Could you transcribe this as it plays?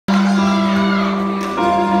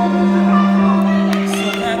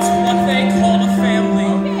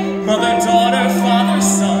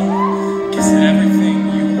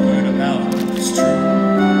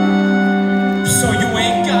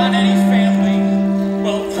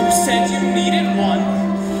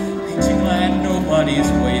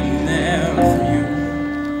nobody's waiting there for you.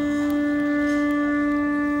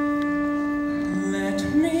 Let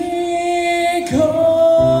me go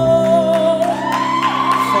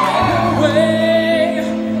far away,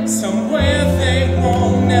 somewhere they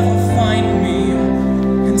won't never find me,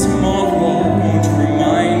 and tomorrow won't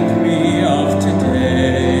remind me of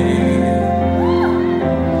today.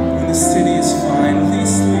 When the city is finally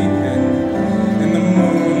sleeping and the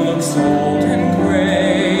moon looks old and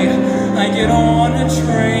gray, I get on a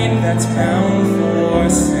train that's bound for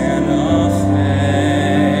Santa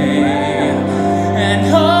Fe.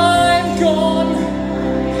 And I'm gone,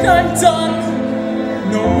 I'm done.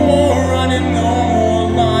 No more running, no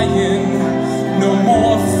more lying, no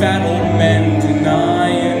more fat old men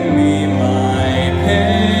denying me my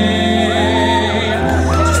pay.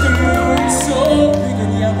 Just a moon so big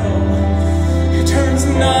and yellow, it turns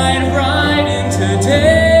night right into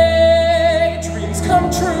day. Dreams come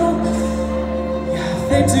true, yeah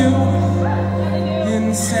they do, in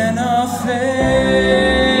Santa Fe.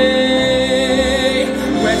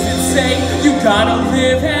 Where does it say you gotta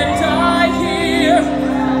live and die here?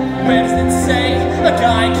 Where does it say a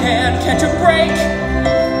guy can't catch a break?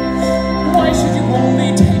 Why should you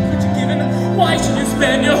only take what you're given? Why should you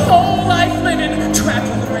spend your whole life living trapped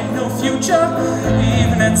where there ain't no future?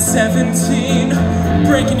 Even at 17,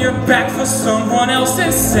 breaking your back for someone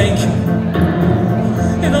else's sake.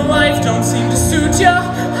 If the life don't seem to suit ya,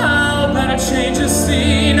 how about a change of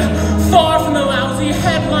scene? Far from the lousy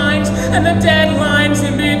headlines and the deadlines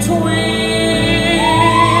in between.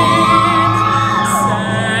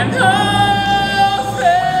 Santa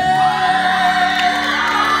Fe,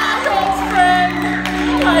 my old friend,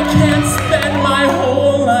 I can't spend my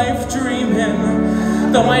whole life dreaming,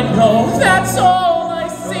 though I know that's all I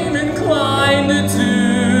seem inclined to do.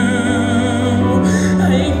 I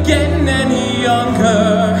ain't getting any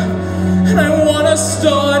younger, and I wanna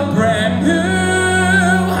start brand new.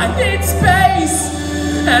 I need space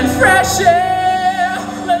and fresh air.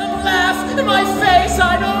 Let them laugh in my face,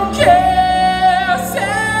 I don't care.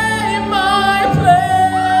 Save my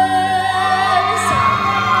place.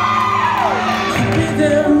 I'll be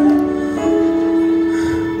there.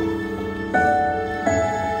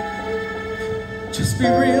 Just be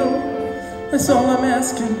real, that's all I'm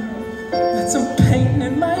asking. Let some pain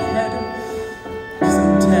in my head, 'cause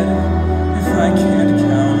I'm dead if I can't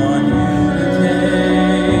count on you.